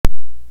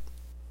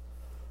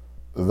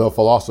The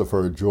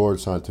philosopher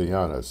George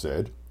Santayana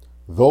said,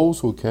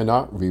 "Those who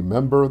cannot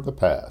remember the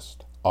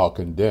past are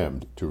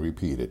condemned to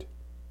repeat it."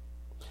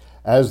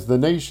 As the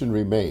nation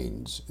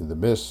remains in the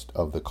midst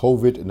of the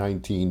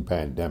COVID-19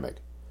 pandemic,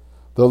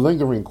 the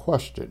lingering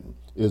question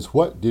is,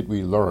 what did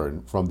we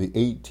learn from the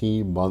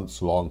 18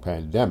 months long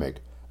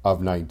pandemic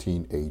of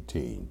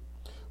 1918,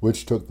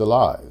 which took the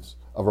lives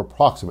of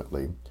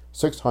approximately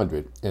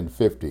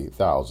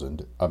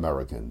 650,000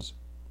 Americans?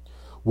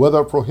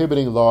 Whether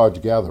prohibiting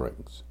large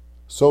gatherings,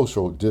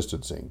 social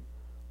distancing,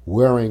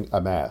 wearing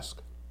a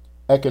mask,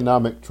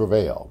 economic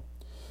travail,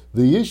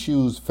 the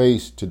issues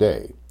faced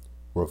today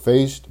were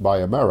faced by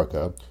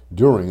America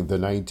during the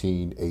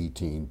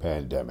 1918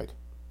 pandemic.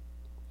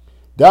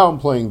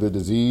 Downplaying the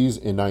disease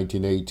in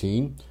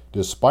 1918,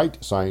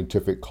 despite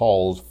scientific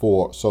calls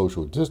for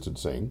social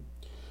distancing,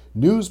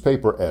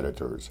 newspaper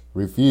editors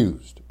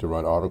refused to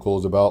run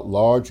articles about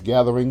large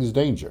gatherings'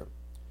 danger.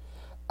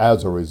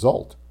 As a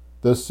result,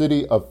 the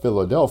city of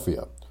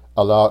Philadelphia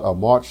allowed a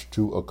march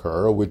to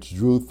occur which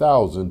drew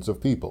thousands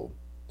of people.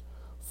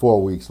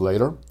 4 weeks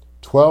later,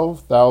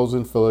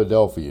 12,000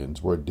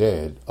 Philadelphians were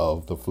dead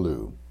of the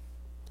flu.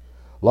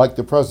 Like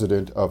the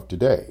president of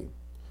today,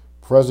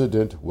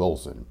 President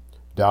Wilson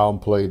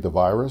downplayed the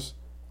virus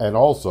and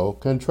also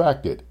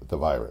contracted the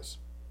virus.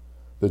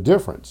 The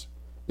difference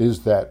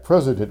is that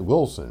President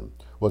Wilson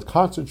was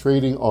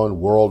concentrating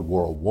on World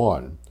War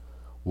I,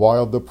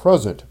 while the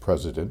present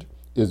president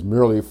is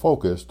merely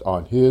focused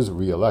on his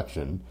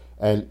re-election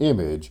and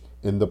image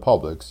in the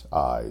public's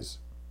eyes.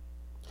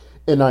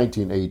 In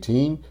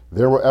 1918,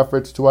 there were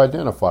efforts to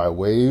identify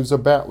ways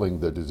of battling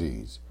the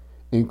disease,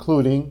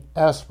 including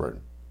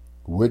aspirin,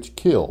 which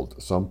killed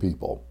some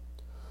people,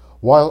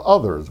 while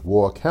others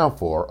wore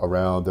camphor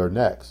around their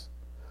necks,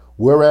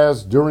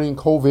 whereas during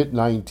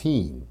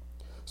COVID-19,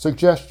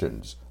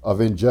 suggestions of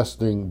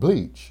ingesting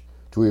bleach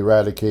to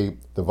eradicate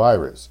the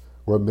virus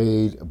were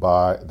made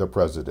by the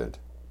president.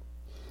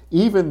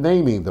 Even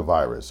naming the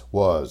virus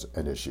was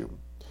an issue,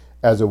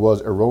 as it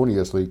was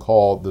erroneously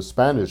called the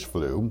Spanish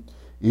flu,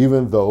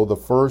 even though the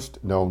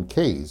first known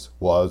case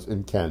was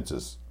in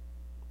Kansas.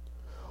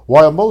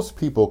 While most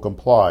people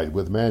complied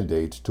with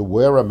mandates to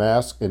wear a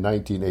mask in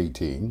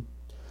 1918,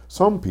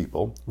 some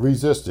people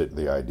resisted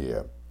the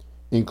idea,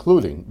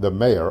 including the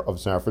mayor of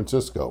San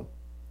Francisco.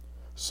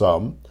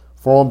 Some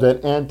formed an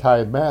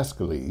anti-mask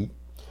league,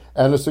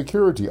 and a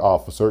security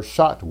officer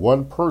shot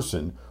one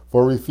person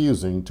for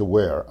refusing to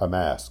wear a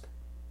mask.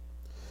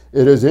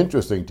 It is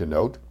interesting to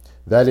note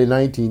that in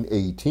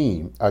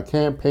 1918, a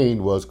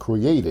campaign was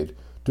created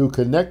to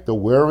connect the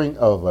wearing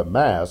of a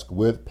mask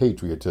with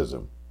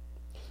patriotism.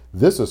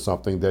 This is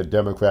something that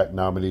Democrat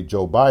nominee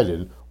Joe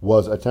Biden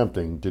was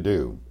attempting to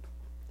do.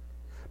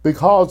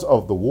 Because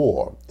of the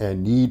war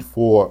and need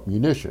for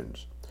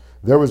munitions,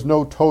 there was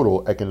no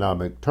total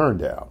economic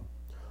turndown,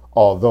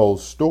 although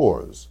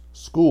stores,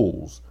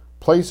 schools,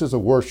 places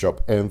of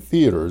worship, and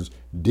theaters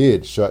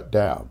did shut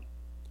down.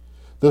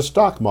 The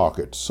stock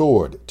market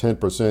soared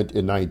 10%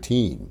 in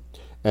 19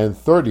 and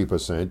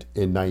 30%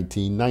 in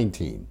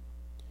 1919.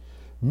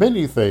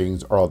 Many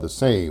things are the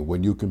same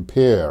when you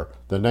compare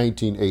the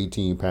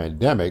 1918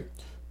 pandemic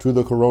to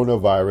the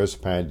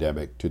coronavirus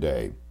pandemic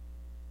today.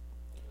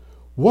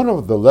 One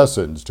of the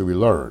lessons to be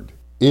learned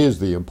is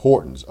the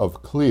importance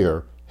of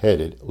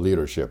clear-headed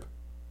leadership.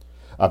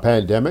 A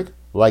pandemic,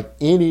 like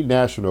any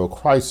national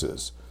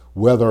crisis,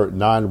 whether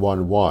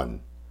 9/11,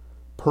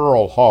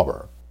 Pearl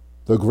Harbor,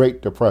 the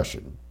Great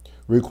Depression,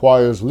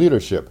 requires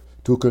leadership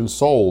to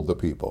console the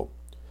people,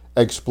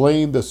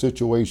 explain the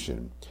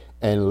situation,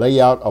 and lay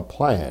out a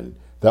plan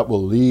that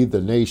will lead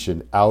the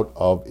nation out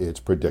of its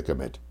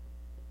predicament.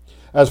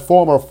 As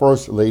former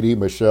First Lady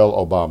Michelle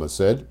Obama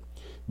said,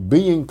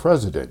 being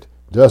president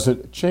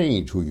doesn't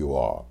change who you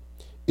are.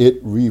 It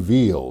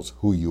reveals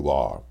who you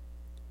are.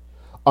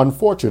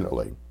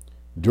 Unfortunately,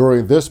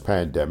 during this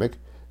pandemic,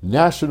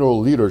 national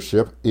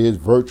leadership is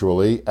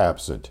virtually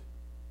absent.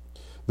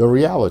 The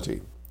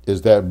reality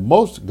is that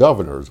most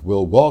governors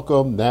will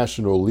welcome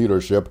national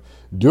leadership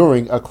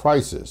during a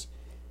crisis,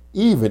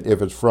 even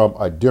if it's from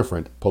a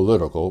different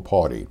political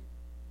party.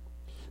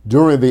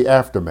 During the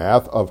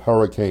aftermath of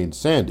Hurricane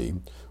Sandy,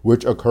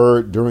 which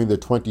occurred during the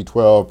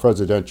 2012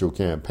 presidential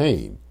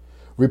campaign,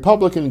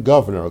 Republican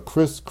Governor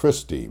Chris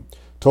Christie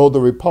told the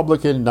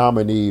Republican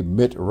nominee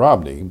Mitt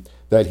Romney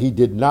that he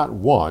did not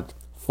want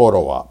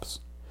photo ops,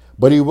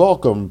 but he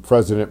welcomed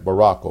President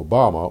Barack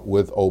Obama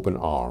with open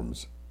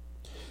arms.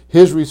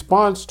 His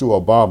response to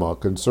Obama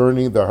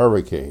concerning the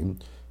hurricane,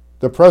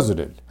 "The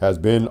president has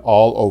been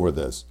all over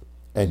this,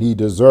 and he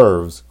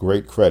deserves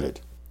great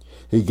credit.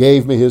 He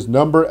gave me his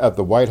number at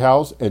the White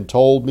House and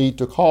told me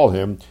to call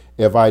him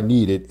if I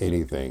needed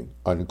anything,"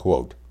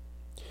 unquote.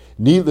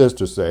 Needless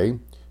to say,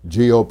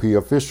 GOP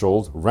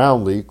officials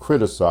roundly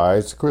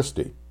criticized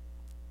Christie.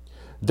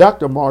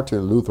 Dr.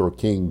 Martin Luther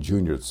King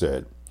Jr.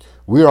 said,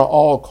 "We are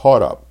all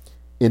caught up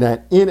in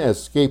an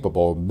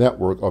inescapable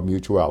network of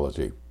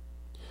mutuality."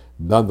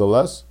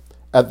 Nonetheless,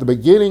 at the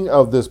beginning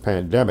of this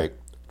pandemic,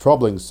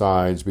 troubling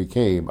signs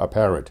became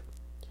apparent.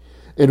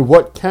 In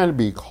what can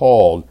be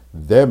called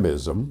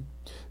themism,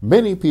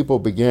 many people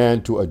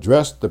began to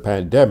address the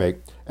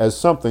pandemic as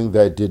something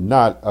that did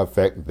not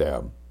affect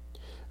them.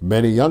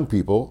 Many young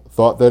people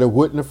thought that it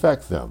wouldn't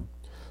affect them,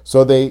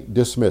 so they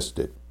dismissed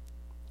it.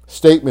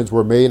 Statements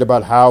were made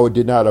about how it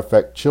did not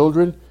affect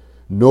children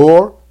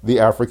nor the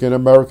African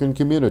American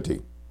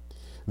community.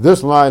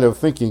 This line of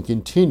thinking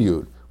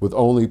continued with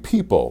only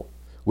people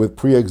with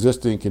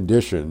pre-existing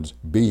conditions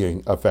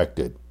being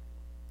affected.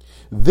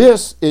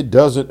 This "it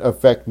doesn't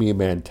affect me"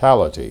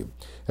 mentality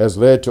has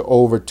led to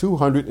over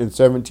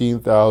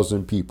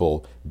 217,000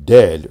 people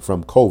dead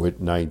from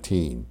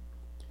COVID-19.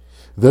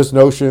 This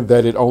notion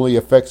that it only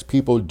affects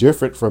people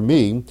different from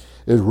me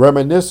is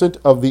reminiscent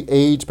of the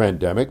AIDS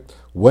pandemic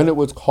when it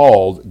was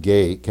called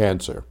gay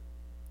cancer.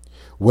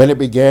 When it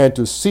began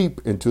to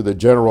seep into the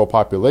general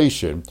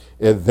population,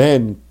 it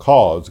then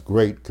caused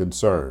great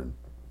concern.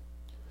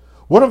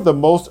 One of the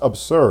most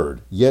absurd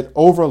yet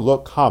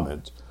overlooked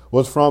comments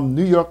was from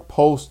New York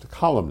Post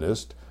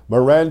columnist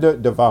Miranda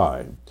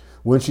Devine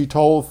when she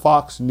told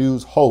Fox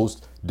News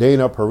host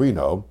Dana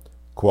Perino,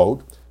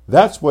 quote,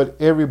 "That's what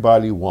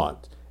everybody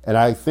wants, and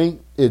I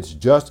think it's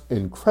just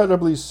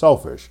incredibly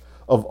selfish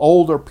of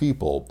older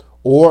people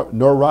or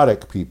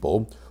neurotic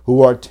people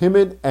who are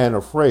timid and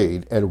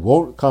afraid and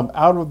won't come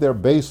out of their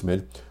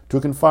basement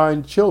to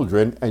confine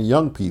children and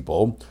young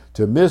people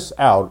to miss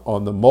out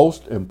on the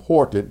most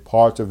important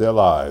parts of their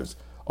lives,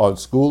 on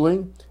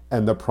schooling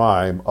and the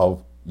prime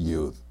of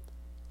youth,"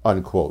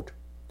 unquote.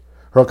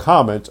 Her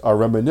comments are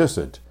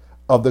reminiscent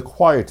of the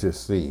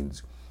quietest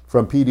scenes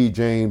from P.D.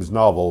 James'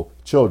 novel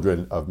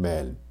Children of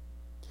Men.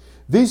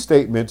 These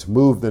statements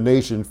moved the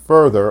nation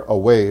further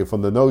away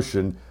from the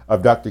notion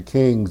of Dr.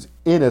 King's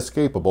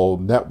inescapable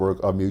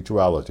network of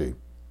mutuality.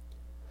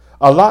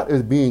 A lot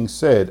is being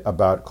said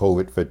about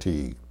COVID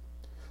fatigue.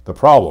 The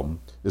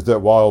problem is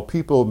that while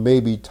people may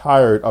be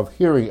tired of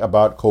hearing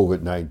about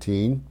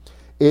COVID-19,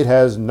 it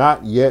has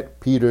not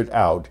yet petered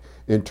out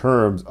in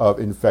terms of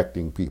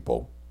infecting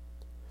people.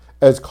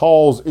 As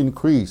calls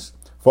increase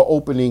for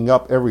opening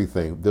up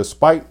everything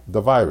despite the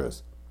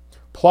virus,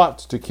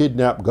 plots to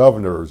kidnap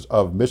governors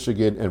of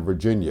Michigan and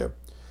Virginia,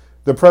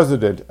 the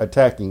president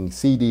attacking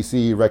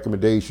CDC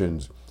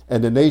recommendations,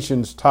 and the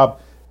nation's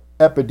top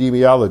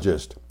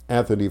epidemiologist,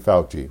 Anthony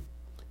Fauci,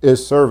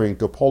 is serving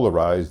to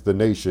polarize the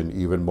nation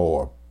even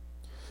more.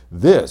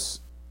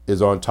 This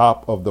is on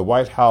top of the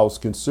White House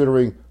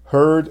considering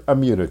herd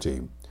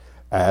immunity,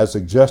 as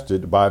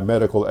suggested by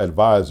medical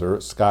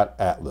advisor Scott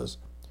Atlas,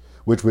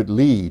 which would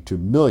lead to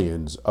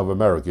millions of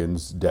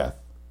Americans' death.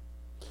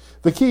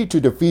 The key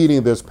to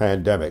defeating this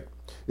pandemic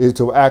is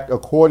to act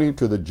according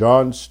to the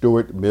John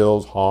Stuart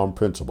Mill's Harm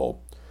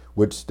Principle,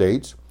 which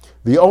states,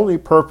 "The only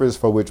purpose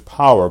for which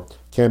power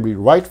can be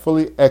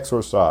rightfully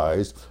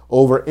exercised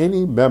over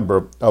any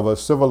member of a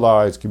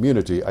civilized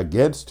community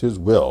against his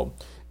will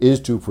is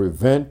to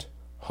prevent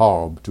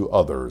harm to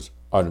others,"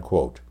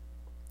 unquote.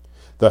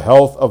 The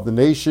health of the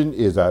nation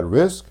is at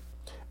risk,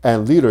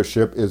 and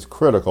leadership is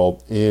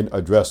critical in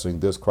addressing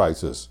this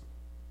crisis.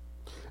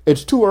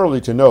 It's too early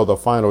to know the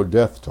final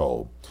death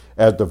toll,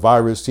 as the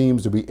virus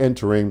seems to be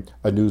entering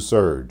a new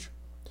surge.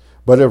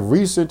 But if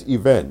recent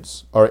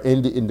events are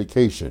any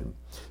indication,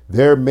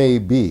 there may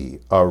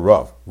be a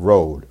rough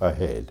road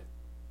ahead.